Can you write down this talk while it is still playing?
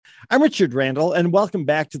I'm Richard Randall, and welcome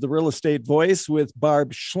back to the Real Estate Voice with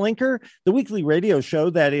Barb Schlinker, the weekly radio show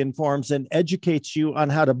that informs and educates you on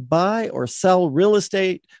how to buy or sell real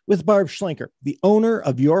estate with Barb Schlinker, the owner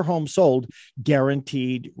of Your Home Sold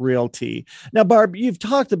Guaranteed Realty. Now, Barb, you've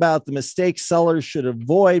talked about the mistakes sellers should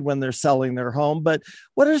avoid when they're selling their home, but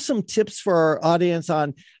what are some tips for our audience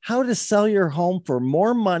on how to sell your home for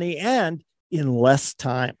more money and in less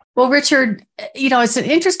time? Well, Richard, it's an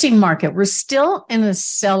interesting market. We're still in a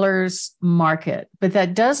seller's market, but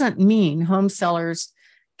that doesn't mean home sellers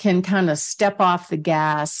can kind of step off the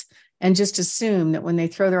gas and just assume that when they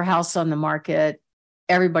throw their house on the market,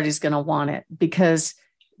 everybody's going to want it, because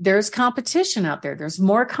there's competition out there. There's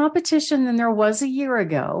more competition than there was a year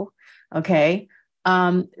ago. Okay.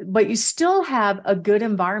 But you still have a good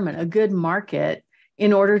environment, a good market,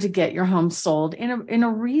 in order to get your home sold in a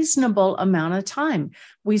reasonable amount of time.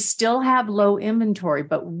 We still have low inventory,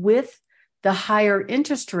 but with the higher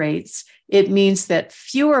interest rates, it means that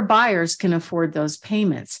fewer buyers can afford those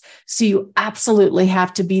payments. So you absolutely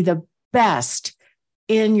have to be the best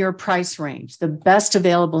in your price range, the best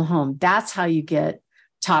available home. That's how you get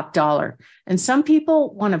top dollar. And some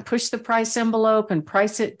people want to push the price envelope and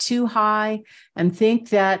price it too high and think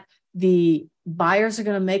that the buyers are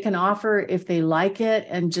going to make an offer if they like it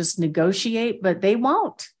and just negotiate, but they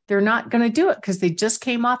won't. They're not going to do it because they just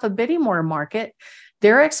came off a bidding war market.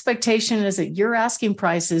 Their expectation is that your asking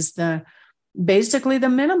price is basically the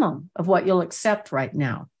minimum of what you'll accept right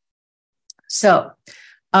now. So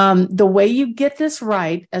the way you get this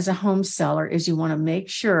right as a home seller is you want to make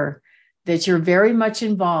sure that you're very much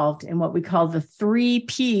involved in what we call the 3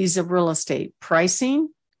 Ps of real estate: pricing.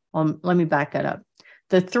 Let me back that up.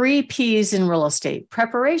 The 3 Ps in real estate: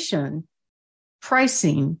 preparation,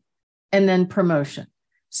 pricing, and then promotion.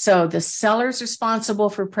 So the seller's responsible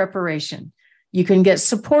for preparation. You can get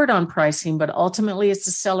support on pricing, but ultimately it's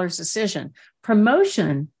the seller's decision.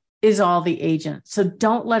 Promotion is all the agent. So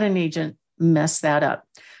don't let an agent mess that up.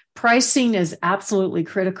 Pricing is absolutely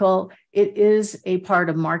critical. It is a part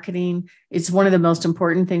of marketing. It's one of the most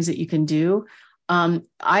important things that you can do.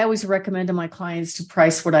 I always recommend to my clients to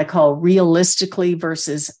price what I call realistically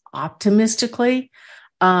versus optimistically.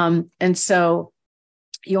 And so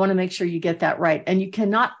you want to make sure you get that right. And you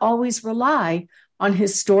cannot always rely on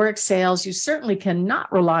historic sales. You certainly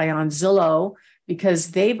cannot rely on Zillow,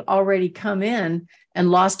 because they've already come in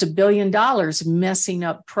and lost $1 billion messing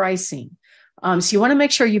up pricing. So you want to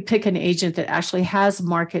make sure you pick an agent that actually has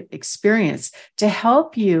market experience to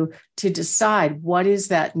help you to decide what is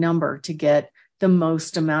that number to get the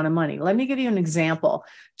most amount of money. Let me give you an example.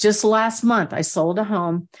 Just last month, I sold a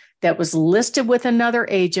home that was listed with another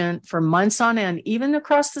agent for months on end, even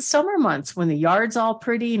across the summer months when the yard's all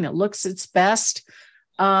pretty and it looks its best.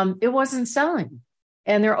 It wasn't selling.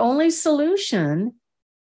 And their only solution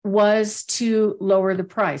was to lower the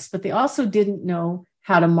price, but they also didn't know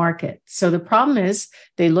how to market. So the problem is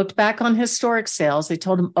they looked back on historic sales. They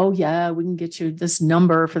told them, oh yeah, we can get you this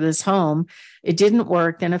number for this home. It didn't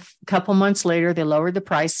work. Then a couple months later, they lowered the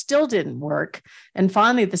price, still didn't work. And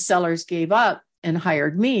finally, the sellers gave up and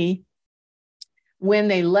hired me. When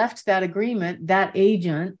they left that agreement, that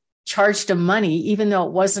agent charged them money, even though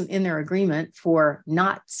it wasn't in their agreement, for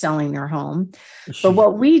not selling their home. But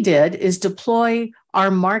what we did is deploy our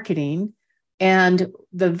marketing. And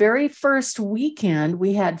the very first weekend,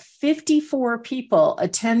 we had 54 people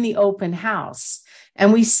attend the open house,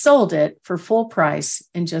 and we sold it for full price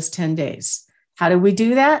in just 10 days. How do we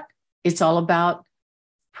do that? It's all about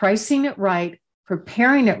pricing it right,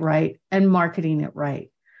 preparing it right, and marketing it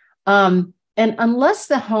right. And unless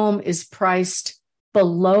the home is priced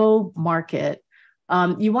below market,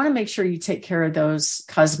 you want to make sure you take care of those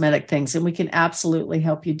cosmetic things, and we can absolutely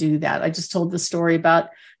help you do that. I just told the story about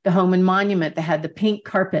the home in Monument that had the pink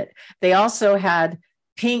carpet. They also had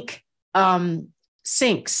pink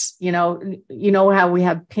sinks. You know how we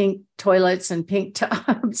have pink toilets and pink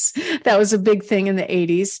tubs. That was a big thing in the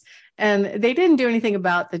 80s. And they didn't do anything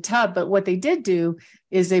about the tub, but what they did do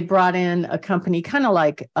is they brought in a company kind of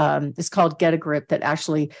like, it's called Get a Grip, that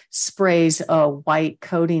actually sprays a white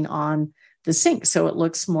coating on the sink so it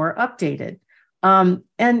looks more updated.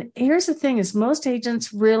 And here's the thing: is most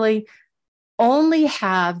agents really only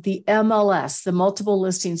have the MLS, the multiple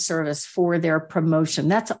listing service, for their promotion.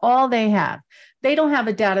 That's all they have. They don't have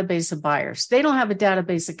a database of buyers. They don't have a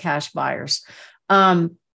database of cash buyers.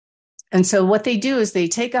 And so what they do is they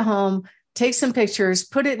take a home, take some pictures,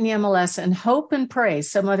 put it in the MLS, and hope and pray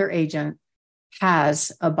some other agent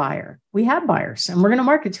has a buyer. We have buyers, and we're going to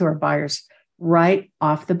market to our buyers right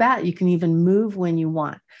off the bat. You can even move when you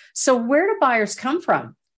want. So where do buyers come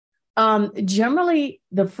from? Generally,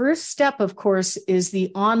 the first step, of course, is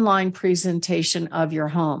the online presentation of your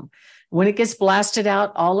home. When it gets blasted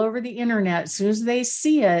out all over the internet, as soon as they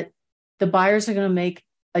see it, the buyers are going to make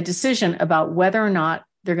a decision about whether or not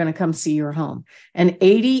they're going to come see your home. And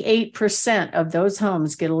 88% of those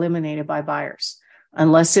homes get eliminated by buyers,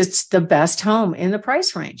 unless it's the best home in the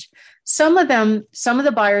price range. Some of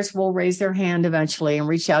the buyers will raise their hand eventually and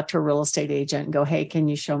reach out to a real estate agent and go, hey, can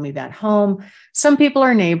you show me that home? Some people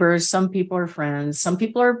are neighbors, some people are friends,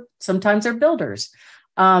 sometimes they're builders.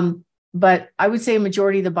 But I would say a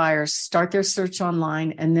majority of the buyers start their search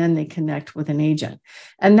online and then they connect with an agent.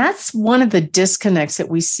 And that's one of the disconnects that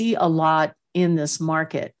we see a lot in this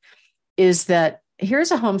market, is that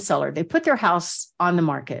here's a home seller. They put their house on the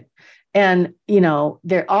market. And,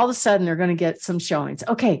 they're all of a sudden they're going to get some showings.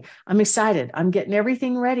 Okay, I'm excited. I'm getting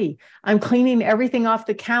everything ready. I'm cleaning everything off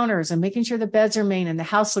the counters and making sure the beds are made and the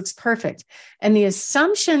house looks perfect. And the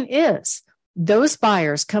assumption is those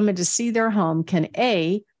buyers coming to see their home can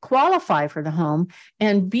A, qualify for the home,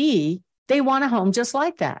 and B, they want a home just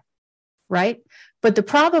like that, right? But the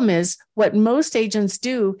problem is what most agents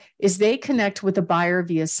do is they connect with the buyer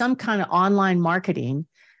via some kind of online marketing.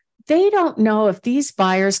 They don't know if these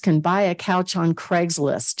buyers can buy a couch on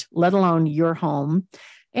Craigslist, let alone your home.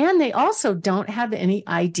 And they also don't have any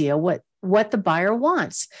idea what the buyer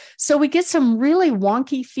wants. So we get some really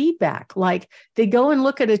wonky feedback. Like they go and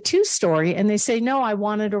look at a 2-story and they say, no, I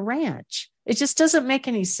wanted a ranch. It just doesn't make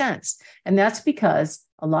any sense. And that's because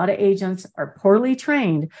a lot of agents are poorly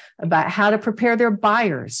trained about how to prepare their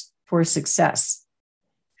buyers for success.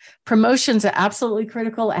 Promotions are absolutely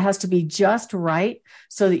critical. It has to be just right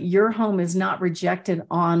so that your home is not rejected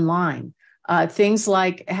online. Things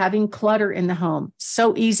like having clutter in the home,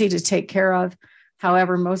 so easy to take care of.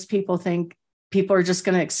 However, most people think people are just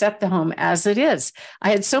going to accept the home as it is. I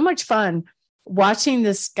had so much fun watching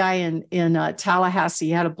this guy in Tallahassee.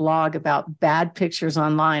 He had a blog about bad pictures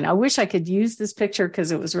online. I wish I could use this picture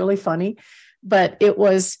because it was really funny, but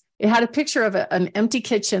it had a picture of an empty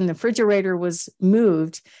kitchen. The refrigerator was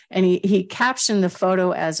moved, and he captioned the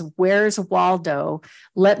photo as, "Where's Waldo?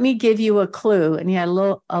 Let me give you a clue." And he had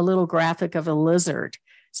a little graphic of a lizard.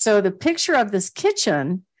 So the picture of this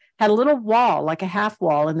kitchen had a little wall, like a half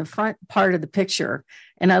wall in the front part of the picture.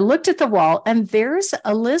 And I looked at the wall and there's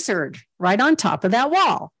a lizard right on top of that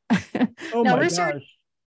wall. Oh now, my lizard, gosh.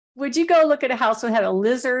 would you go look at a house that had a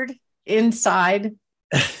lizard inside?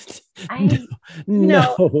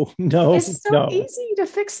 No. It's so easy to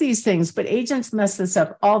fix these things, but agents mess this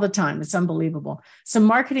up all the time. It's unbelievable. So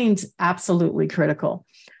marketing's absolutely critical.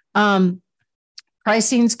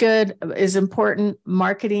 Pricing's good, is important.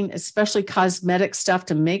 Marketing, especially cosmetic stuff,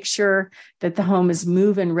 to make sure that the home is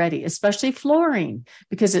move-in ready, especially flooring,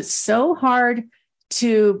 because it's so hard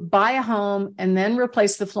to buy a home and then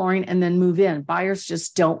replace the flooring and then move in. Buyers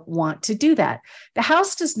just don't want to do that. The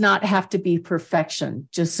house does not have to be perfection,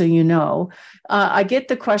 just so you know. I get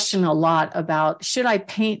the question a lot about, should I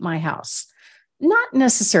paint my house? Not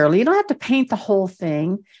necessarily. You don't have to paint the whole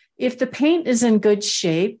thing. If the paint is in good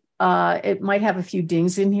shape, it might have a few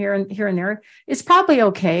dings in here and there. It's probably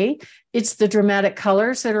okay. It's the dramatic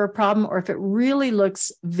colors that are a problem, or if it really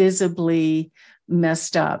looks visibly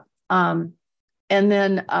messed up. And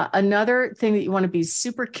then another thing that you want to be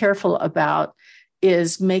super careful about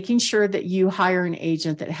is making sure that you hire an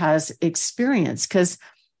agent that has experience, because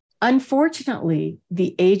unfortunately,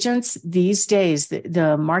 the agents these days,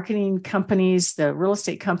 the marketing companies, the real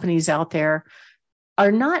estate companies out there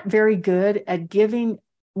are not very good at giving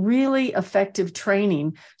really effective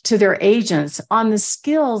training to their agents on the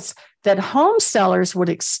skills that home sellers would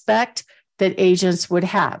expect that agents would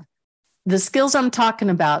have. The skills I'm talking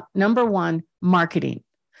about: number 1, marketing.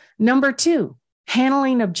 Number 2,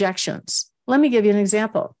 handling objections. Let me give you an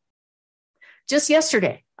example. Just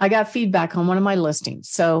yesterday, I got feedback on one of my listings.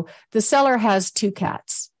 So the seller has 2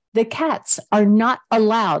 cats. The cats are not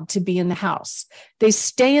allowed to be in the house. They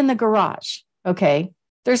stay in the garage. Okay.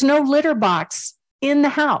 There's no litter box in the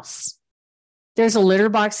house. There's a litter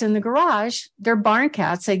box in the garage. They're barn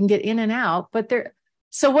cats. They can get in and out, but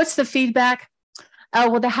so what's the feedback? Oh,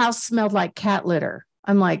 well, the house smelled like cat litter.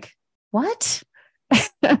 I'm like, what?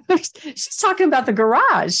 She's talking about the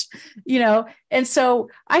garage, And so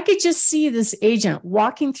I could just see this agent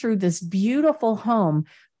walking through this beautiful home,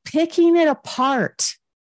 picking it apart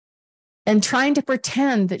and trying to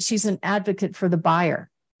pretend that she's an advocate for the buyer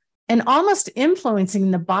and almost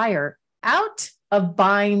influencing the buyer out of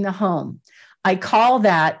buying the home. I call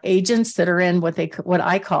that agents that are in what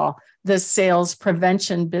I call the sales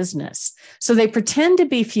prevention business. So they pretend to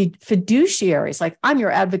be fiduciaries, like, I'm your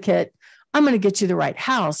advocate, I'm going to get you the right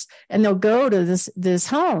house. And they'll go to this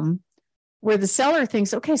home where the seller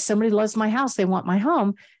thinks, okay, somebody loves my house, they want my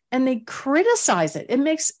home, and they criticize it. It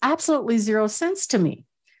makes absolutely zero sense to me.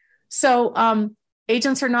 So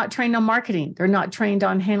agents are not trained on marketing. They're not trained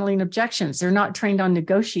on handling objections. They're not trained on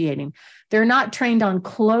negotiating. They're not trained on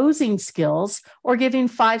closing skills or giving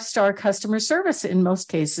 5-star customer service in most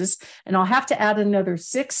cases. And I'll have to add another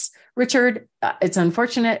 6, Richard. It's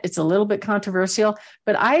unfortunate. It's a little bit controversial,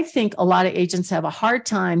 but I think a lot of agents have a hard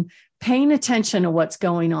time paying attention to what's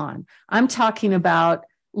going on. I'm talking about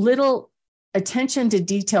little attention to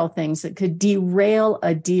detail things that could derail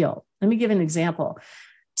a deal. Let me give an example.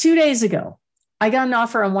 2 days ago, I got an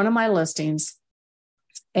offer on one of my listings,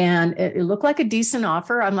 and it looked like a decent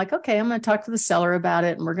offer. I'm like, okay, I'm going to talk to the seller about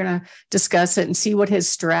it, and we're going to discuss it and see what his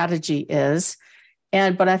strategy is.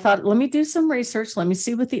 But I thought, let me do some research. Let me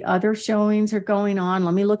see what the other showings are going on.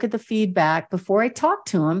 Let me look at the feedback before I talk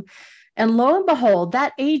to him. And lo and behold,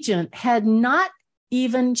 that agent had not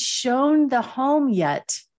even shown the home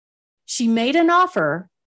yet. She made an offer,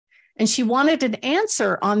 and she wanted an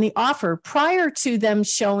answer on the offer prior to them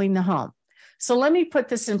showing the home. So let me put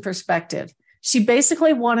this in perspective. She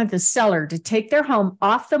basically wanted the seller to take their home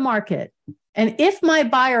off the market. And if my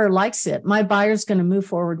buyer likes it, my buyer's going to move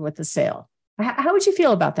forward with the sale. How would you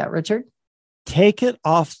feel about that, Richard? Take it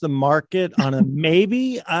off the market on a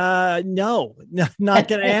maybe? No, not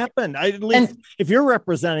going to happen. At least if you're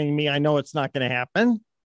representing me, I know it's not going to happen.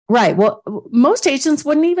 Right. Well, most agents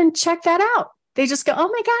wouldn't even check that out. They just go, oh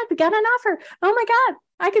my God, we got an offer. Oh my God,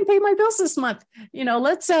 I can pay my bills this month.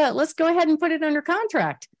 Let's go ahead and put it under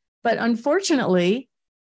contract. But unfortunately,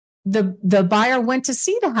 the buyer went to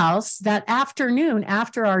see the house that afternoon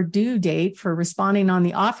after our due date for responding on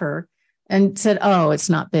the offer and said, oh, it's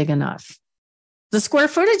not big enough. The square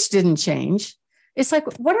footage didn't change. It's like,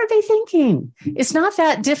 what are they thinking? It's not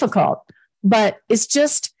that difficult, but it's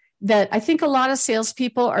just that I think a lot of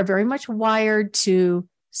salespeople are very much wired to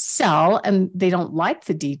sell, and they don't like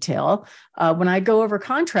the detail. When I go over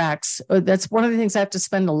contracts, that's one of the things I have to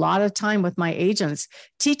spend a lot of time with my agents,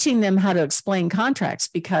 teaching them how to explain contracts,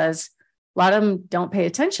 because a lot of them don't pay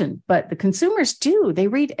attention, but the consumers do. They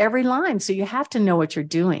read every line. So you have to know what you're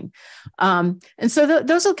doing. And so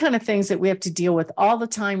those are the kind of things that we have to deal with all the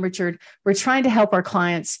time, Richard. We're trying to help our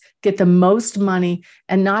clients get the most money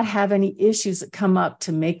and not have any issues that come up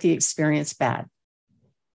to make the experience bad.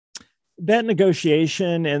 That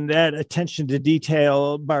negotiation and that attention to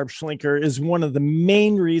detail, Barb Schlinker, is one of the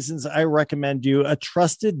main reasons I recommend you a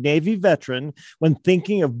trusted Navy veteran when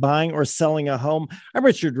thinking of buying or selling a home. I'm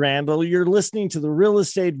Richard Randall. You're listening to The Real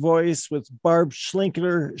Estate Voice with Barb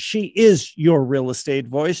Schlinker. She is your real estate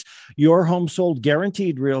voice, your home sold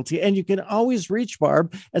guaranteed realty. And you can always reach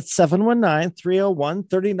Barb at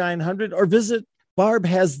 719-301-3900 or visit Barb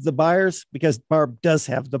Has the Buyers, because Barb does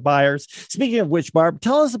have the buyers. Speaking of which, Barb,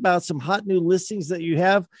 tell us about some hot new listings that you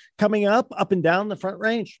have coming up and down the Front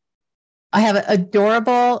Range. I have an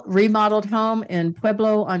adorable remodeled home in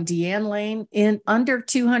Pueblo on Deanne Lane in under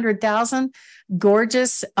 $200,000.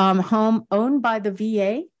 Gorgeous home owned by the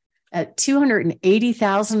VA at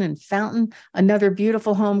 $280,000 in Fountain. Another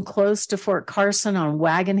beautiful home close to Fort Carson on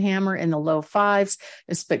Wagon Hammer in the low fives.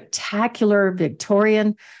 A spectacular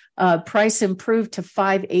Victorian. Price improved to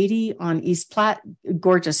 $580,000 on East Platte,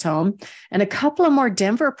 gorgeous home, and a couple of more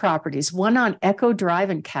Denver properties, one on Echo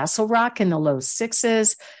Drive in Castle Rock in the low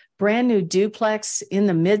sixes, brand new duplex in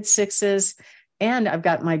the mid sixes, and I've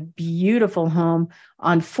got my beautiful home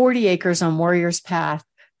on 40 acres on Warriors Path,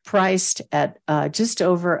 priced at just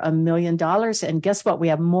over $1 million. And guess what? We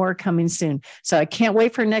have more coming soon. So I can't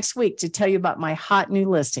wait for next week to tell you about my hot new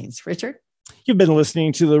listings. Richard? You've been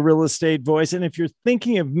listening to The Real Estate Voice. And if you're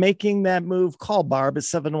thinking of making that move, call Barb at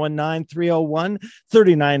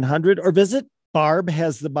 719-301-3900 or visit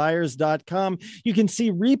BarbHasTheBuyers.com. You can see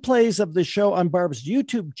replays of the show on Barb's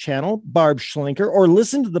YouTube channel, Barb Schlinker, or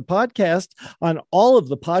listen to the podcast on all of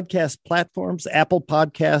the podcast platforms, Apple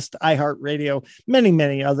Podcast, iHeartRadio, many,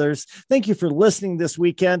 many others. Thank you for listening this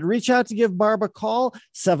weekend. Reach out to give Barb a call,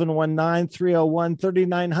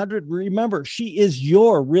 719-301-3900. Remember, she is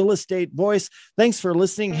your real estate voice. Thanks for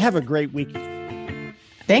listening. Have a great week.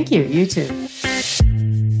 Thank you. You too.